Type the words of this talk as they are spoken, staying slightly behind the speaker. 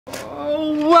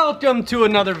Welcome to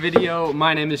another video.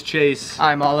 My name is Chase.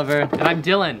 I'm Oliver. And I'm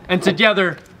Dylan. And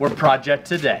together, we're Project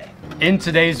Today. In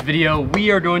today's video,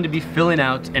 we are going to be filling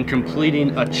out and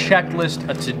completing a checklist,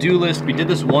 a to-do list. We did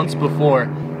this once before,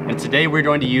 and today we're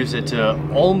going to use it to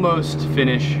almost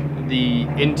finish the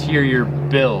interior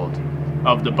build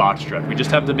of the box truck. We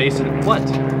just have the basic, what?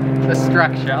 The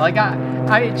structure. Like,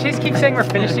 Chase keeps saying we're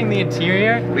finishing the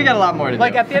interior. We got a lot more to do.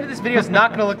 Like, at the end of this video, it's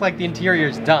not gonna look like the interior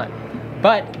is done.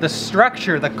 But the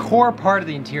structure, the core part of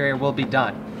the interior will be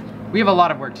done. We have a lot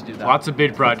of work to do though. Lots of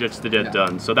big projects to get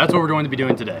done. So that's what we're going to be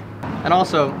doing today. And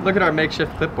also, look at our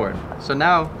makeshift clipboard. So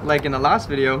now, like in the last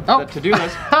video, the to-do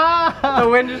list, the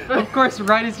wind just... Of course,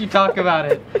 right as you talk about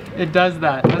it, it does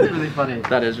that. That's really funny.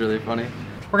 That is really funny.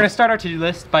 We're gonna start our to-do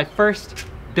list by first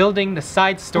building the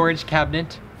side storage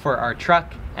cabinet for our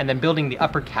truck and then building the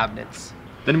upper cabinets.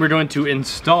 Then we're going to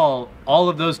install all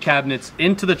of those cabinets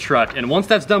into the truck, and once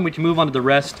that's done, we can move on to the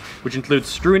rest, which includes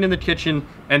screwing in the kitchen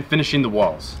and finishing the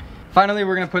walls. Finally,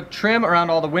 we're gonna put trim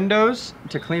around all the windows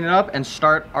to clean it up and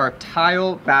start our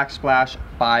tile backsplash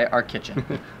by our kitchen.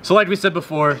 So like we said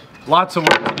before, lots of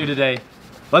work to do today.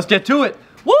 Let's get to it.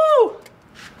 Woo!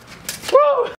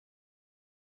 Woo!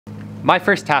 My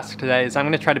first task today is I'm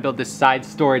gonna try to build this side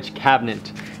storage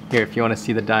cabinet. Here, if you wanna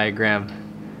see the diagram,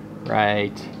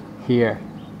 right here.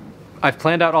 I've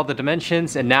planned out all the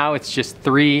dimensions and now it's just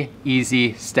 3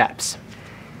 easy steps.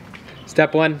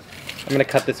 Step 1, I'm gonna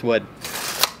cut this wood.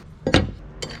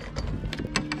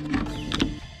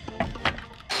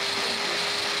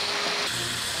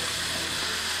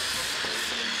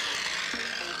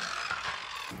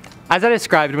 As I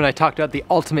described when I talked about the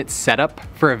ultimate setup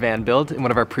for a van build in one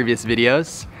of our previous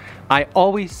videos, I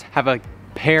always have a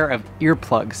pair of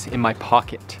earplugs in my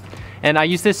pocket. And I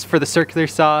use this for the circular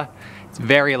saw. It's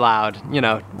very loud, you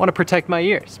know, want to protect my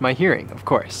ears, my hearing, of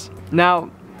course. Now,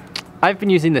 I've been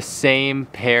using the same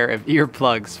pair of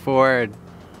earplugs for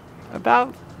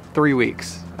about 3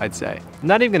 weeks, I'd say. I'm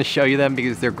not even gonna show you them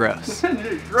because they're gross.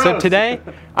 So today,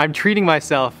 I'm treating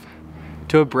myself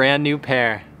to a brand new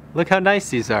pair. Look how nice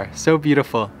these are, so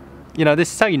beautiful. You know,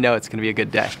 this is how you know it's gonna be a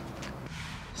good day.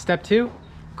 Step 2,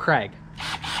 Craig.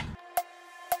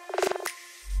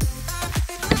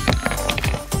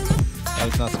 That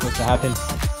was not supposed to happen.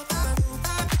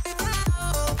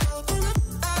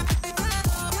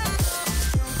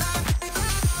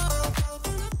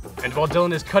 And while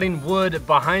Dylan is cutting wood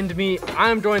behind me,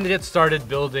 I'm going to get started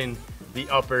building the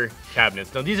upper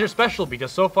cabinets. Now these are special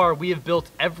because so far we have built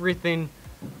everything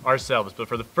ourselves, but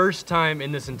for the first time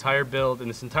in this entire build, in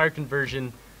this entire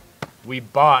conversion, we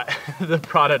bought the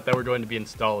product that we're going to be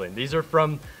installing. These are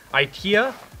from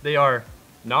IKEA. They are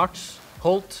Knox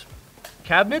Holt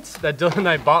cabinets that Dylan and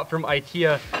I bought from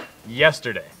IKEA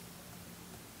yesterday.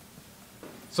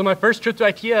 So my first trip to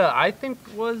IKEA, I think,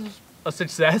 was a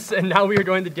success, and now we are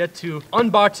going to get to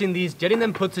unboxing these, getting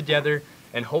them put together,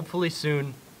 and hopefully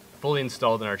soon fully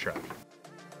installed in our truck.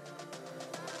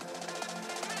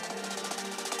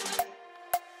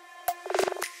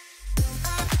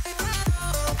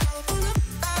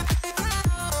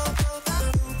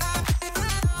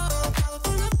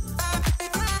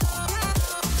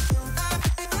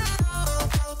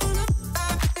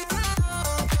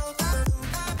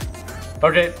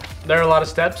 Okay, there are a lot of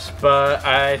steps, but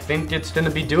I think it's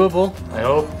gonna be doable. I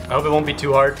hope it won't be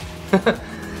too hard.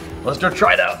 Let's go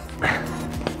try it out.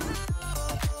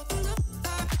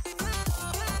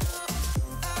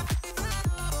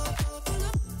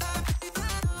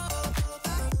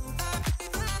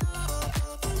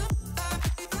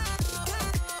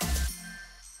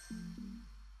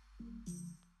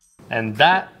 And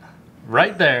that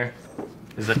right there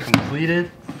is a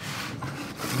completed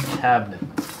cabinet.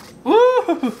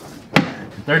 Woo!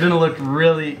 They're gonna look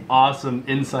really awesome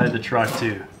inside the truck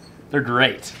too. They're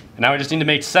great. And now we just need to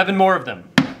make 7 more of them.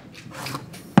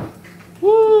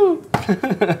 Woo!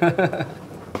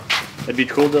 It'd be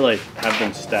cool to like have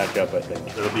them stack up, I think.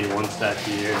 It'll be 1 stack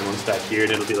here and 1 stack here,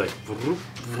 and it'll be like whoop,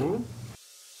 whoop.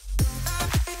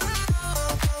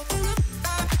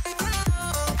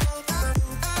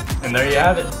 And there you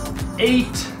have it.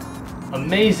 8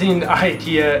 amazing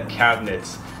IKEA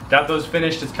cabinets. Got those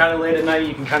finished. It's kind of late at night.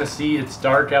 You can kind of see it's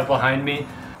dark out behind me.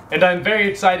 And I'm very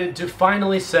excited to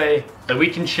finally say that we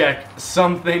can check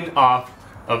something off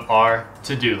of our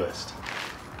to-do list.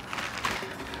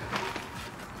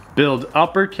 Build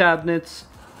upper cabinets.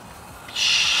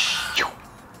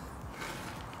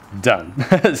 Done.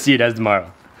 See you guys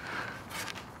tomorrow.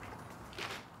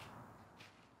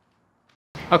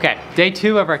 Okay, day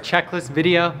 2 of our checklist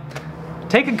video.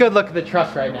 Take a good look at the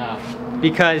truck right now,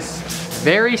 because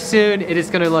very soon it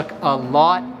is gonna look a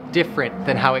lot different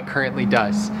than how it currently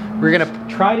does. We're gonna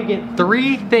try to get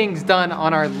 3 things done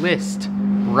on our list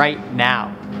right now.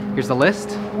 Here's the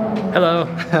list. Hello.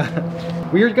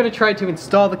 We are gonna try to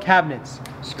install the cabinets,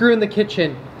 screw in the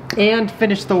kitchen, and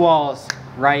finish the walls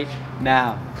right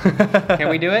now. Can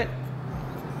we do it?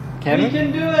 We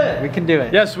can do it! We can do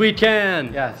it. Yes, we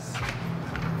can. Yes.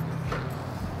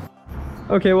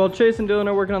 Okay, well, Chase and Dylan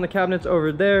are working on the cabinets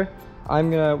over there. I'm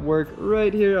gonna work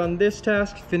right here on this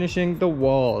task, finishing the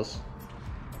walls.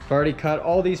 I've already cut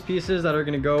all these pieces that are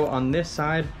gonna go on this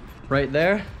side right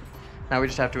there. Now we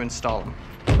just have to install them.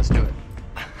 Let's do it.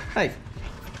 Hey.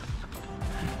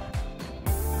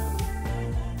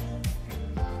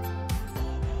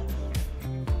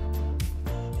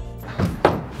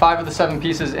 Five of the 7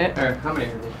 pieces in, or how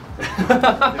many are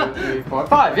there? 2, 3, 4,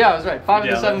 5. Yeah, I was right. 5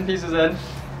 of the 7 pieces in.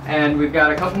 And we've got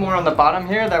a couple more on the bottom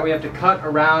here that we have to cut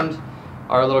around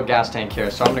our little gas tank here.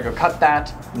 So I'm gonna go cut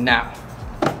that now.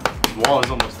 The wall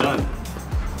is almost done.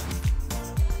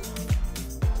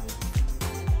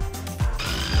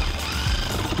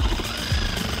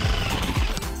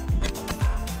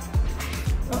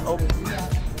 Uh-oh.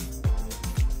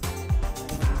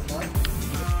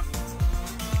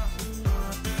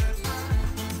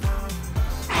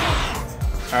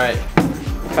 All right,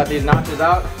 cut these notches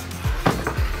out.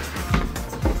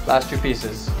 Last 2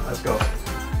 pieces, let's go.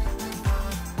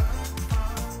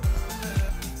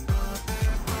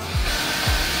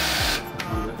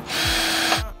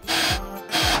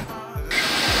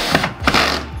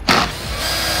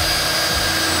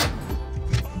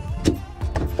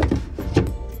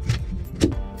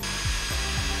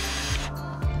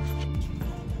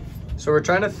 So we're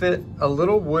trying to fit a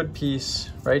little wood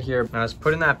piece right here. And I was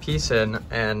putting that piece in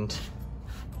and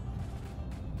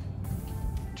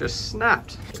just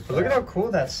snapped. But look at how cool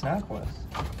that snap was.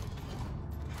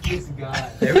 This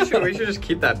guy. Yeah, we should just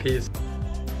keep that piece.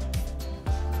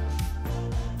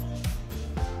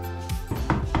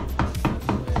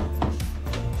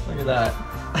 Look at that.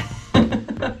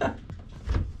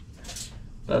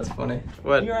 That's funny.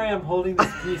 What? Here I am holding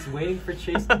this piece, waiting for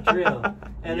Chase to drill,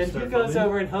 and then he goes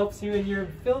over and helps you in your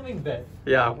filming bit.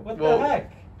 Yeah. What the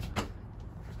heck?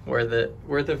 Worth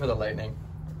it for the lightning.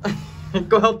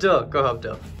 Go help Dill. Go help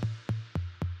Dill.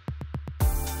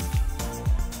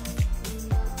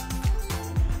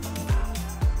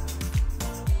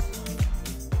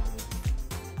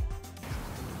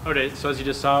 Okay, so as you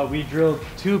just saw, we drilled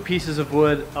 2 pieces of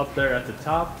wood up there at the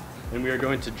top, and we are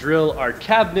going to drill our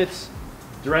cabinets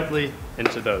directly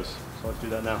into those. So let's do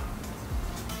that now.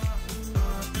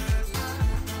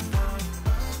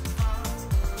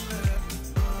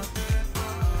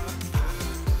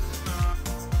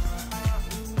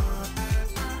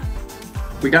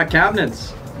 We got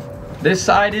cabinets. This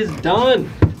side is done.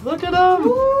 Look at them.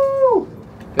 Woo!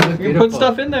 You can put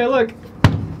stuff in there, look.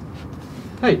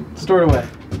 Hey, store it away.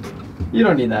 You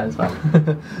don't need that, it's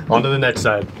fine. On to the next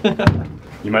side.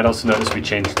 You might also notice we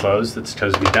changed clothes. That's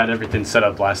because we got everything set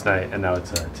up last night and now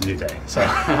it's a new day. So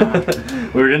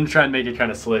we were gonna try and make it kind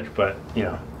of slick, but you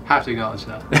know. Have to acknowledge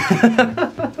that.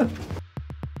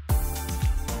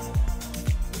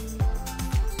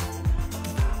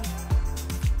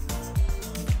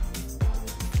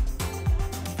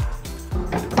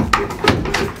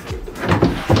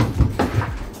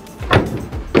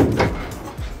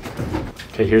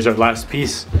 Okay, here's our last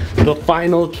piece, the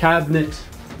final cabinet.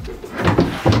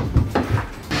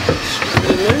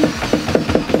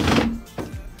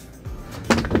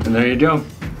 And there you go.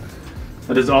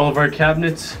 That is all of our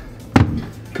cabinets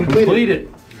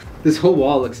completed. This whole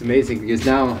wall looks amazing because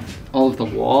now all of the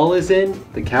wall is in,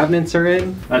 the cabinets are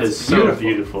in. That is so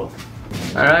beautiful.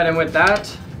 All right, and with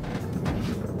that,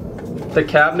 the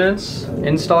cabinets,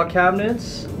 install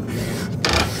cabinets.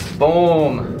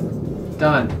 Boom.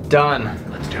 Done. Done.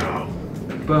 Let's go.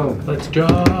 Boom. Let's go.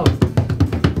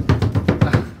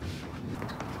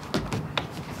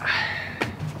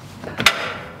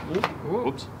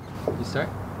 Oops. You start?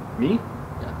 Me?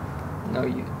 Yeah. No,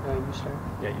 you start.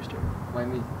 Yeah, you start. Why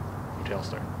me? Okay, I'll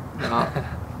start.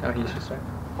 No, he should start.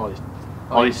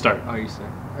 Ollie start. Oh, you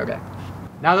start. Okay.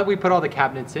 Now that we put all the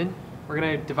cabinets in, we're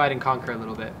gonna divide and conquer a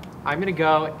little bit. I'm gonna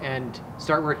go and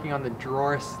start working on the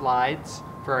drawer slides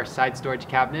for our side storage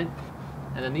cabinet.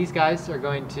 And then these guys are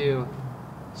going to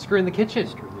screw in the kitchen.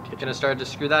 Gonna start to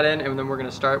screw that in, and then we're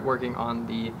gonna start working on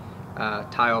the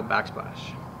tile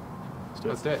backsplash.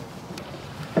 Let's do it.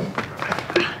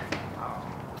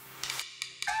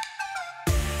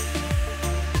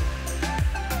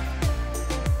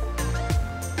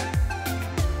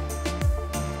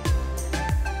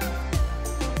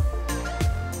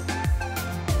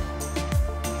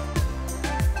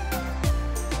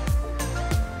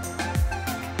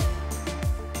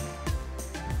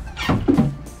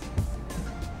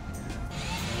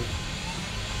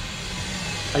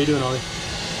 How you doing, Ollie?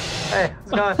 Hey,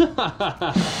 how's it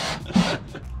going?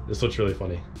 This looks really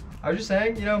funny. I was just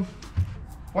saying, you know,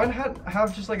 why not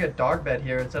have just like a dog bed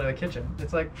here instead of a kitchen?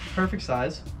 It's like perfect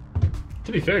size.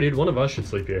 To be fair, dude, one of us should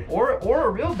sleep here. Or a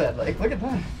real bed. Like, look at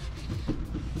that.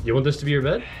 You want this to be your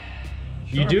bed?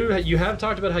 Sure. You have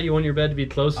talked about how you want your bed to be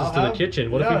closest to the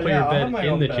kitchen. What if we put your bed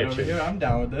in the kitchen? I'm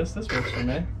down with this. This works for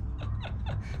me.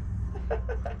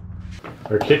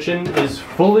 Our kitchen is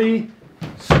fully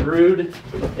screwed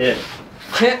in.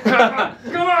 Come on!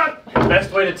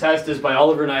 Best way to test is by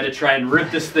Oliver and I to try and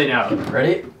rip this thing out.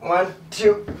 Ready? 1,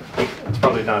 2. It's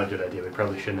probably not a good idea. We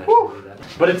probably shouldn't actually do that.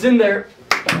 But it's in there.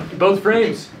 Both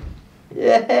frames.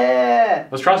 Yeah!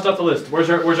 Let's cross off the list. Where's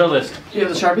our list? You have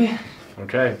the Sharpie?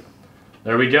 Okay.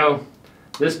 There we go.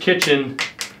 This kitchen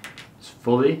is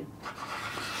fully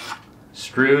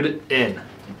screwed in.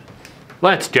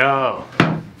 Let's go.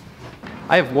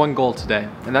 I have one goal today,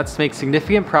 and that's to make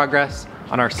significant progress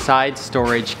on our side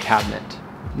storage cabinet.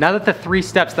 Now that the 3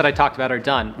 steps that I talked about are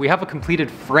done, we have a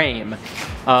completed frame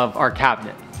of our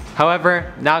cabinet.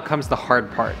 However, now comes the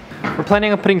hard part. We're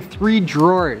planning on putting 3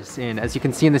 drawers in, as you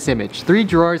can see in this image. 3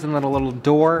 drawers and then a little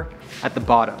door at the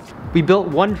bottom. We built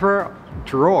one drawer,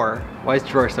 why is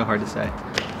drawer so hard to say?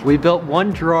 We built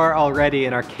 1 drawer already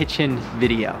in our kitchen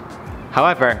video.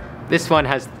 However, this one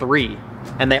has 3,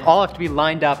 and they all have to be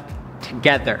lined up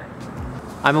together.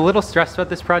 I'm a little stressed about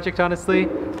this project, honestly.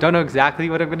 Don't know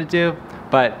exactly what I'm gonna do,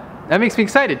 but that makes me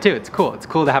excited too. It's cool. It's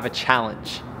cool to have a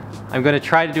challenge. I'm gonna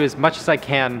try to do as much as I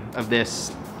can of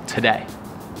this today.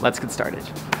 Let's get started.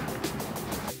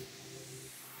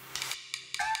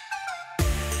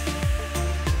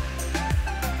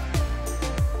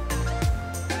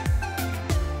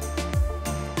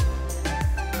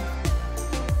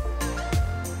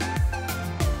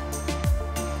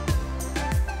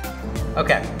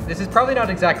 Okay, this is probably not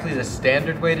exactly the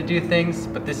standard way to do things,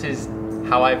 but this is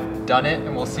how I've done it,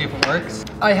 and we'll see if it works.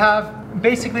 I have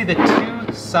basically the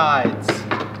 2 sides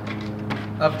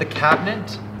of the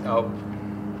cabinet. Oh,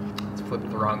 it's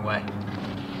flipped the wrong way.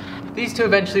 These 2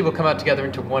 eventually will come out together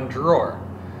into 1 drawer.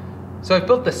 So I've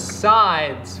built the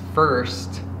sides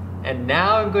first, and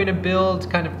now I'm going to build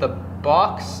kind of the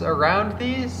box around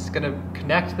these, gonna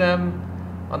connect them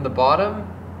on the bottom.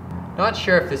 Not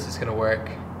sure if this is gonna work.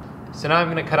 So now I'm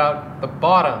gonna cut out the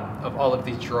bottom of all of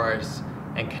these drawers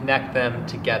and connect them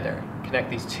together. Connect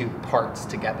these 2 parts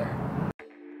together.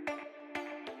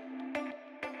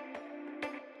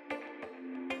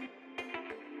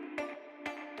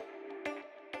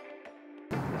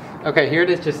 Okay, here it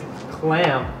is just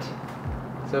clamped.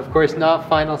 So of course not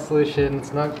final solution,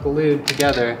 it's not glued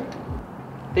together.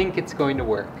 I think it's going to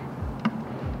work.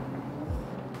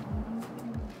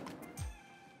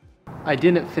 I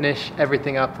didn't finish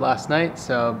everything up last night,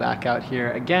 so back out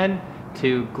here again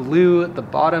to glue the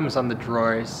bottoms on the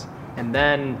drawers and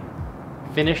then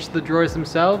finish the drawers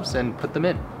themselves and put them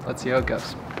in. Let's see how it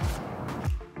goes.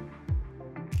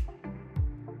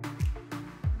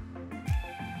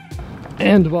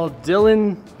 And while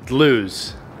Dylan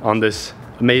glues on this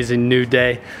amazing new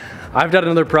day, I've got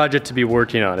another project to be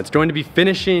working on. It's going to be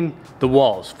finishing the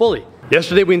walls fully.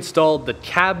 Yesterday we installed the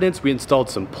cabinets, we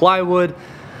installed some plywood.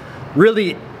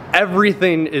 Really,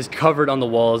 everything is covered on the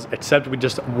walls except with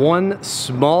just one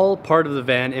small part of the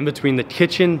van in between the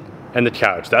kitchen and the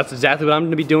couch. That's exactly what I'm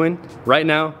gonna be doing right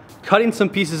now, cutting some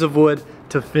pieces of wood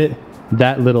to fit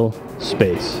that little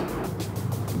space.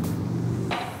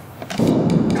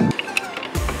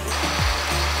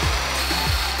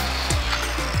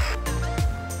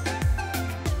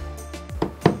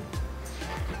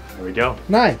 There we go.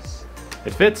 Nice.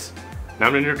 It fits. Now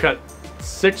I'm gonna need to cut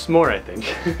 6 more, I think.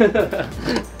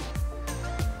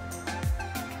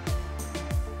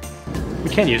 We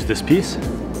can't use this piece.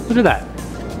 Look at that.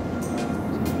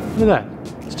 Look at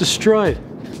that. It's destroyed.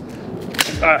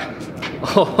 I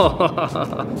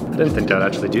didn't think I'd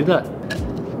actually do that.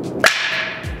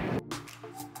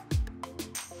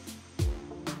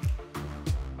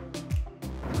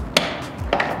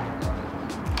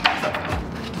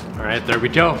 All right, there we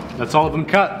go. That's all of them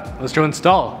cut. Let's go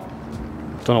install.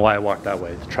 Don't know why I walked that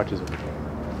way. The truck is over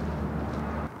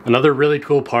there. Another really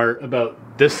cool part about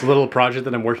this little project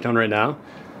that I'm working on right now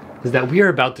is that we are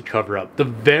about to cover up the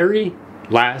very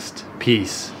last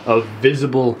piece of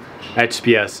visible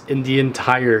HPS in the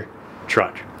entire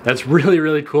truck. That's really,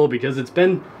 really cool because it's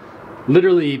been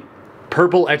literally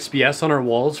purple HPS on our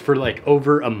walls for like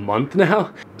over a month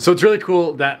now. So it's really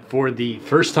cool that for the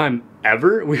first time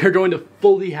ever, we are going to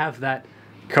fully have that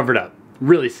covered up.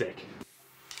 Really sick.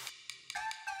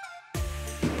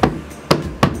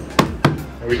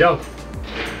 There we go.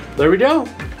 There we go.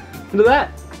 Look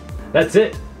at that. That's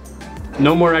it.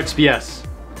 No more XPS.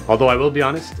 Although I will be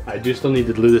honest, I do still need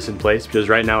to glue this in place because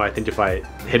right now I think if I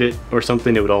hit it or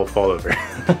something, it would all fall over.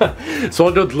 So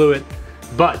I'll go glue it,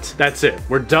 but that's it.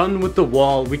 We're done with the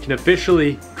wall. We can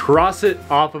officially cross it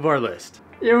off of our list.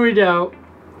 Here we go.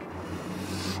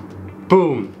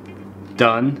 Boom.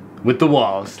 Done with the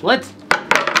walls. Let's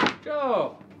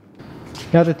go.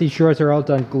 Now that these drawers are all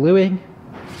done gluing,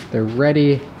 they're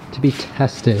ready to be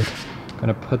tested. I'm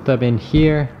gonna put them in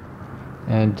here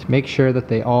and make sure that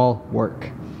they all work.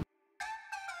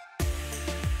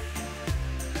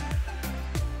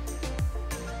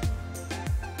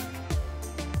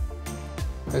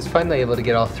 I was finally able to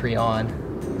get all three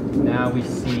on. Now we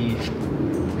see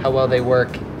how well they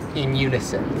work in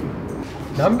unison.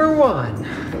 Number one.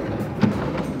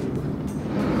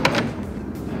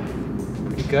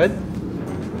 Pretty good.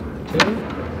 Two.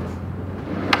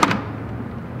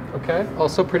 Okay,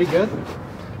 also pretty good.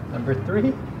 Number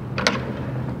three.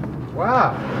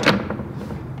 Wow.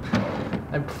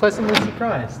 I'm pleasantly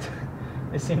surprised.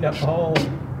 They seem to all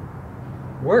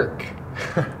work.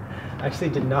 I actually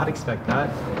did not expect that.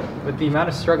 With the amount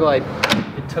of struggle it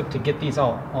took to get these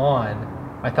all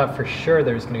on, I thought for sure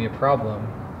there was going to be a problem.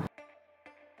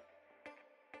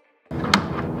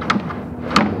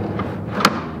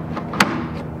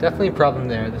 Definitely a problem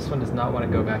there. This one does not want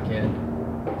to go back in.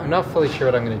 I'm not fully sure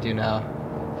what I'm going to do now.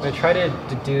 I'm going to try to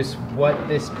deduce what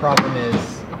this problem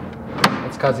is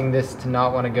that's causing this to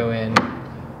not want to go in.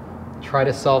 Try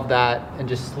to solve that and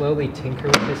just slowly tinker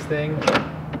with this thing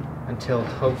until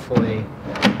hopefully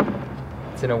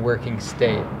it's in a working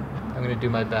state. I'm gonna do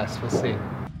my best, we'll see.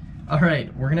 All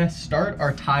right, we're gonna start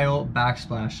our tile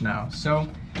backsplash now. So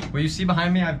what you see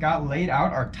behind me, I've got laid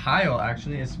out our tile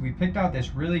actually. Is we picked out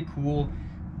this really cool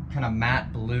kind of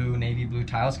matte blue, navy blue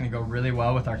tile. It's gonna go really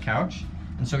well with our couch.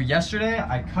 And so yesterday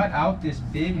I cut out this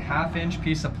big 1/2-inch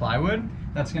piece of plywood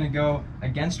that's gonna go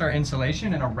against our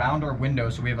insulation and around our window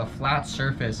so we have a flat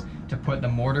surface to put the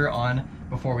mortar on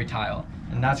before we tile.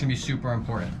 And that's gonna be super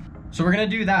important. So we're gonna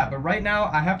do that, but right now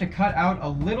I have to cut out a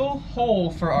little hole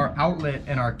for our outlet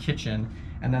in our kitchen,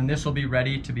 and then this will be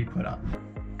ready to be put up.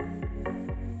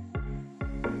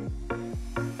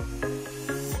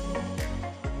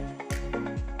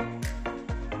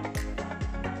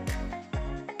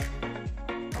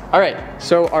 All right,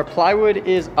 so our plywood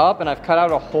is up and I've cut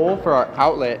out a hole for our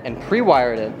outlet and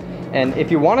pre-wired it. And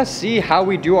if you wanna see how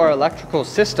we do our electrical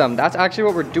system, that's actually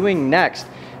what we're doing next.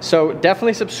 So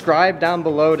definitely subscribe down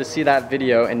below to see that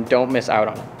video and don't miss out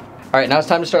on it. All right, now it's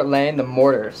time to start laying the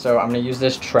mortar. So I'm gonna use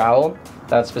this trowel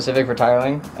that's specific for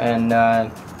tiling and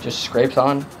just scrapes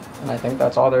on. And I think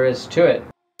that's all there is to it.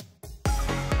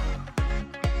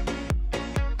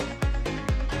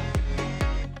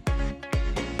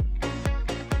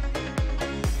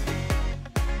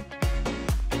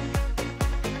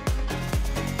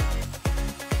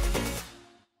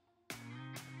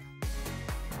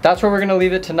 That's where we're gonna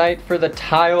leave it tonight for the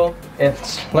tile.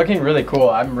 It's looking really cool.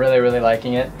 I'm really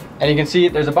liking it. And you can see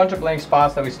there's a bunch of blank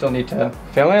spots that we still need to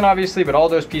fill in obviously, but all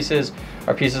those pieces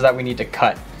are pieces that we need to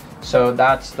cut. So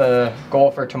that's the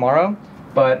goal for tomorrow.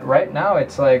 But right now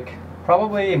it's like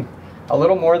probably a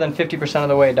little more than 50% of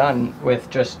the way done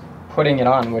with just putting it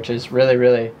on, which is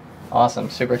really awesome,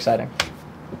 super exciting.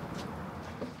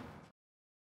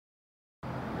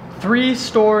 3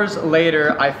 stores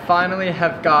later, I finally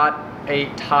have got a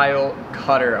tile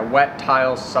cutter, a wet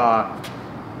tile saw.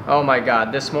 Oh my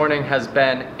god, this morning has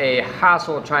been a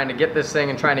hassle trying to get this thing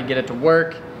and trying to get it to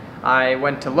work. I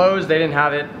went to Lowe's, they didn't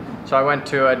have it. So I went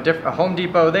to a Home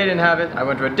Depot, they didn't have it. I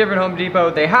went to a different Home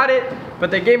Depot, they had it, but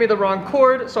they gave me the wrong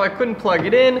cord, so I couldn't plug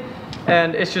it in,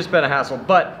 and it's just been a hassle.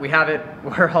 But we have it,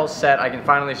 we're all set. I can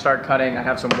finally start cutting. I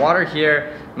have some water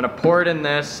here. I'm gonna pour it in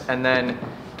this and then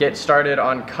get started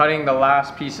on cutting the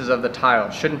last pieces of the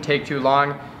tile. Shouldn't take too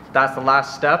long. That's the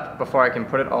last step before I can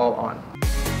put it all on.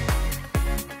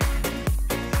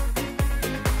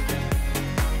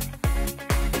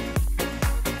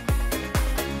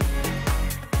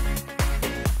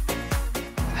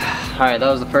 All right,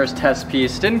 that was the first test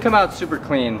piece. Didn't come out super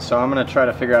clean, so I'm gonna try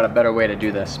to figure out a better way to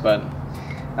do this, but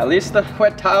at least the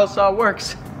wet tile saw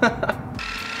works.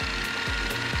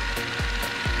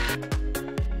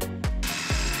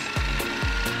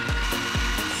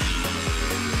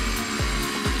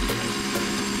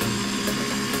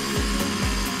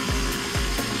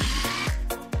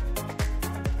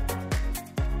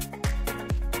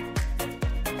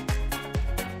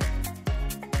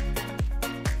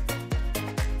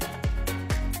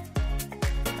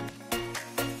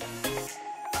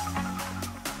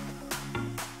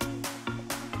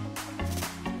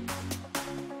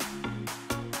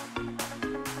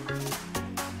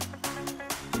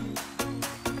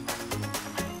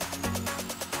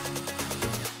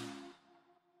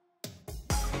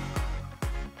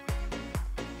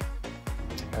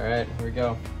 All right, here we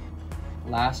go.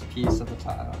 Last piece of the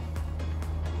tile.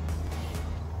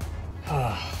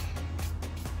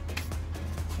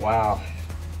 Wow.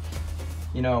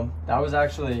 You know, that was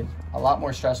actually a lot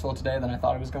more stressful today than I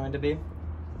thought it was going to be.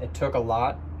 It took a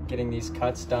lot getting these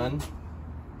cuts done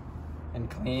and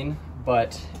clean,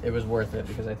 but it was worth it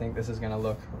because I think this is gonna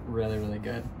look really, really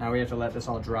good. Now we have to let this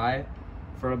all dry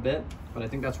for a bit, but I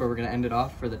think that's where we're gonna end it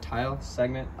off for the tile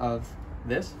segment of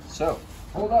this. So,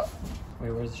 hold up. Wait,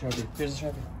 where's the Sharpie? Here's the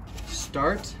Sharpie.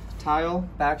 Start tile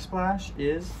backsplash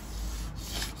is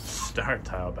Start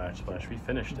tile backsplash. We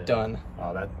finished it. done.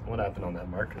 Oh, what happened on that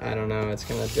marker? I don't know, it's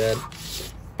kind of dead.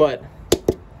 But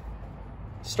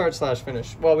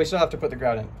start/finish. Well, we still have to put the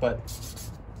grout in, but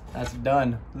that's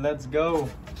done. Let's go.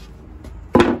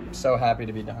 So happy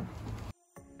to be done.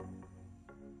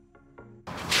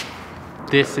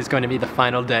 This is going to be the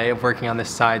final day of working on this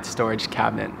side storage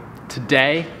cabinet.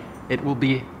 Today, it will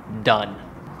be done.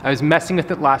 I was messing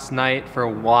with it last night for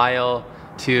a while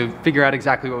to figure out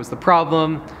exactly what was the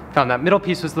problem. Found that middle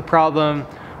piece was the problem.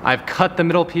 I've cut the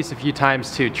middle piece a few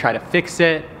times to try to fix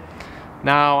it.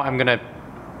 Now I'm gonna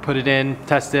put it in,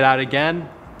 test it out again.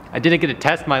 I didn't get to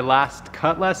test my last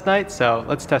cut last night, so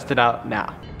let's test it out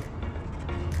now.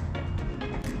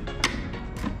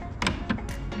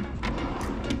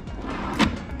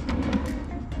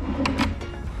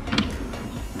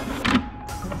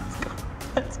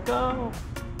 Let's go.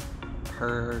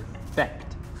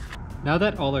 Perfect. Now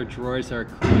that all our drawers are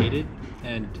created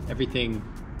and everything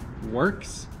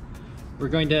works, we're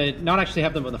going to not actually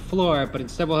have them on the floor, but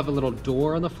instead we'll have a little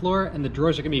door on the floor and the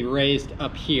drawers are going to be raised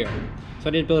up here. So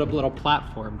I need to build up a little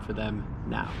platform for them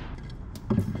now.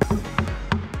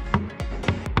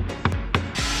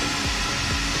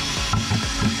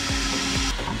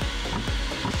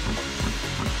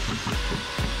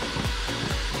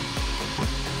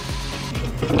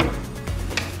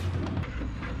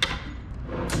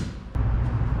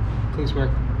 Please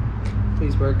work.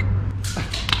 Please work.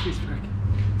 Please work.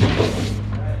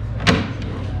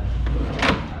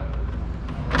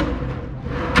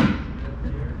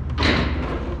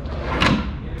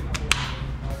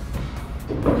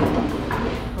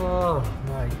 Oh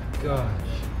my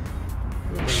gosh.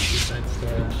 Side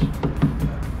storage.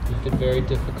 It's been very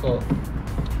difficult,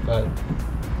 but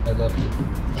I love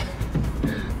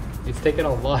it. It's taken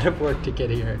a lot of work to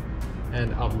get here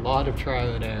and a lot of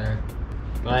trial and error,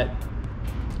 but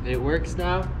it works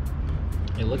now.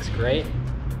 It looks great.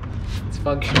 It's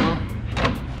functional.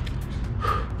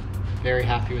 Very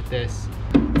happy with this.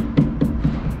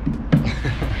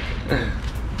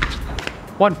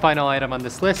 One final item on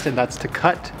this list, and that's to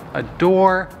cut a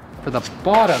door for the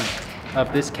bottom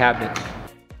of this cabinet.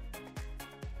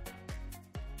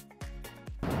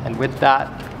 And with that,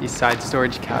 the side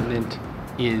storage cabinet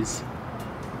is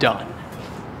done.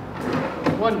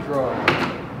 One drawer.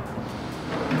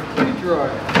 2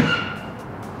 drawers,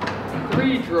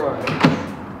 3 drawers,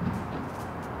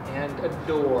 and a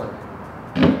door.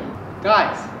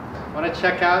 Guys, want to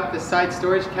check out the side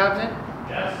storage cabinet?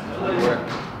 Yes,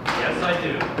 yes I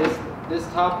do. This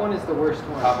top one is the worst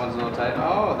one. Top one's a little tight.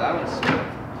 Oh, that one's smooth.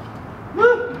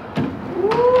 Woo!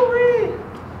 Woo-wee!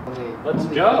 Let's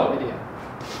go.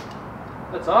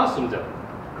 That's awesome, Dylan.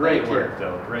 Great work,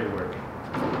 Dylan. Great work.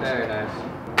 Very nice.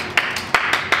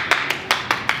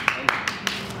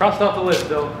 Cross it off the list,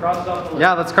 Dylan. Cross it off the list.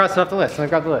 Yeah, let's cross it off the list. Let me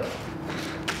grab the list.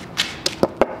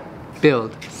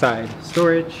 Build side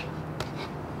storage.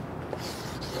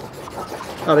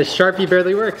 Oh, this Sharpie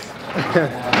barely works.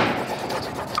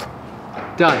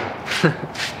 Done.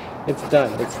 It's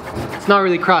done. It's not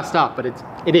really crossed off, but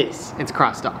it is. It's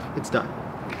crossed off. It's done.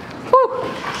 Woo!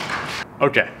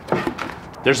 Okay.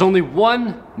 There's only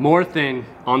one more thing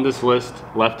on this list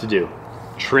left to do.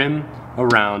 Trim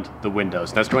around the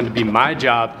windows. That's going to be my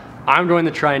job. I'm going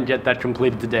to try and get that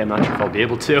completed today. I'm not sure if I'll be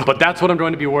able to, but that's what I'm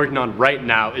going to be working on right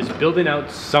now, is building out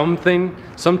some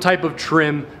type of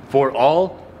trim for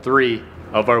all 3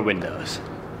 of our windows.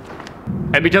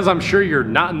 And because I'm sure you're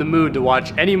not in the mood to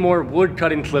watch any more wood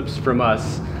cutting clips from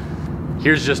us,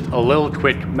 here's just a little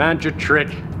quick magic trick.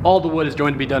 All the wood is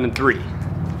going to be done in 3,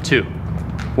 2,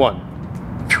 1.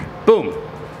 Boom.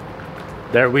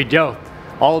 There we go.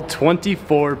 All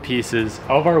 24 pieces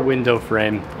of our window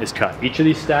frame is cut. Each of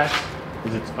these stacks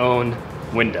is its own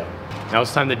window. Now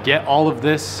it's time to get all of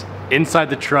this inside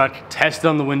the truck, test it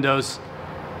on the windows,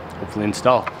 hopefully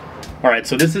install. All right,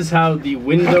 so this is how the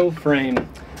window frame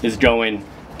is going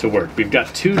to work. We've got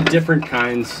 2 different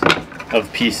kinds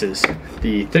of pieces.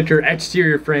 The thicker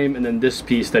exterior frame and then this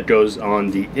piece that goes on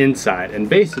the inside. And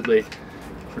basically,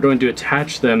 we're going to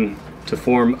attach them to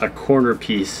form a corner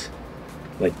piece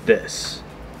like this.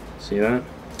 See that?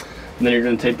 And then you're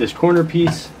going to take this corner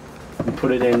piece and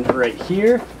put it in right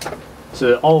here.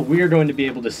 So all we're going to be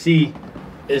able to see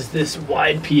is this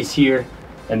wide piece here,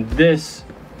 and this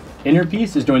inner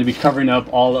piece is going to be covering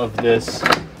up all of this,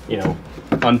 you know,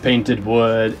 unpainted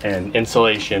wood and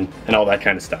insulation and all that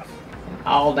kind of stuff.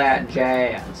 All that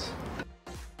jazz.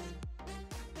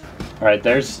 All right,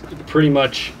 there's pretty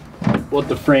much what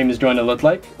the frame is going to look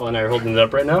like. Elle and I are holding it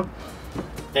up right now.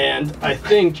 And I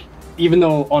think, even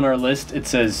though on our list it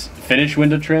says finish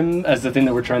window trim as the thing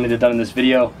that we're trying to get done in this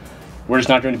video, we're just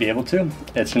not going to be able to.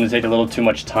 It's going to take a little too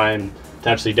much time to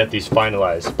actually get these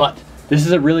finalized. But this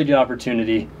is a really good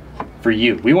opportunity for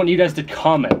you. We want you guys to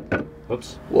comment.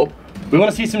 Whoops. Whoop. We want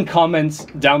to see some comments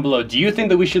down below. Do you think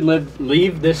that we should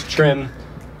leave this trim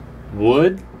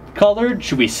wood colored?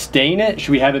 Should we stain it?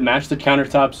 Should we have it match the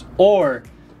countertops? Or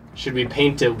should we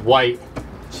paint it white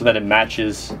so that it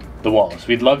matches the walls?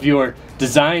 We'd love your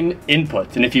design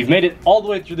input. And if you've made it all the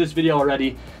way through this video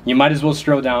already, you might as well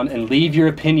scroll down and leave your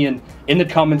opinion in the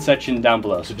comment section down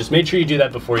below. So just make sure you do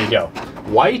that before you go.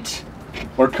 White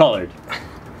or colored?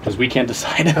 Because we can't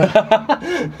decide.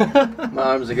 My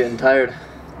arms are getting tired.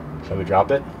 Shall we drop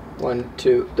it? 1,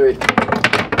 2, 3.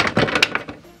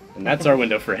 And that's our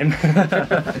window frame.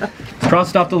 Let's cross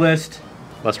it off the list.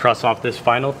 Let's cross off this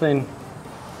final thing.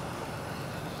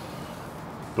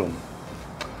 Boom.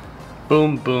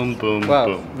 Boom, boom, boom, Wow,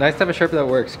 boom. nice to have a Sharpie that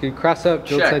works. Can you cross out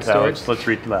build side storage? Let's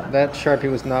read that. That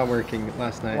Sharpie was not working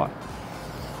last night. What?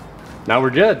 Now we're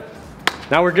good.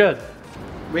 Now we're good.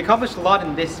 We accomplished a lot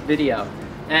in this video.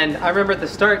 And I remember at the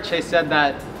start, Chase said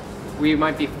that we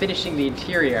might be finishing the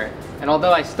interior. And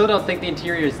although I still don't think the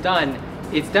interior is done,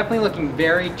 it's definitely looking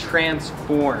very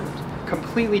transformed.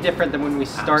 Completely different than when we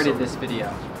started this video.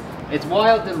 It's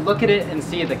wild to look at it and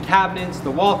see the cabinets,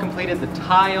 the wall completed, the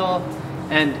tile,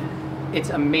 and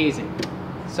it's amazing.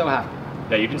 So happy.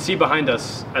 Yeah, you can see behind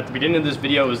us, at the beginning of this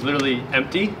video, it was literally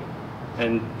empty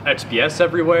and XPS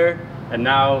everywhere, and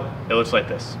now it looks like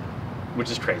this, which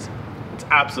is crazy. It's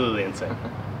absolutely insane.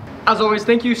 As always,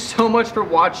 thank you so much for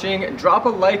watching. Drop a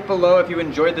like below if you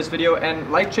enjoyed this video,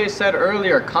 and like Chase said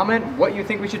earlier, comment what you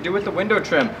think we should do with the window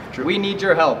trim. We need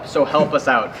your help, so help us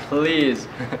out, please.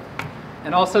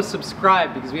 And also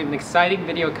subscribe, because we have an exciting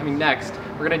video coming next.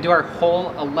 We're gonna do our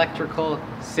whole electrical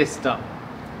system.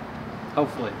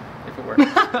 Hopefully, if it works.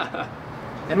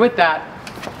 And with that,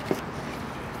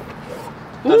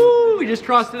 woo, we just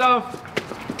crossed it off.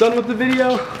 Done with the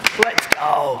video. Let's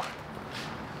go.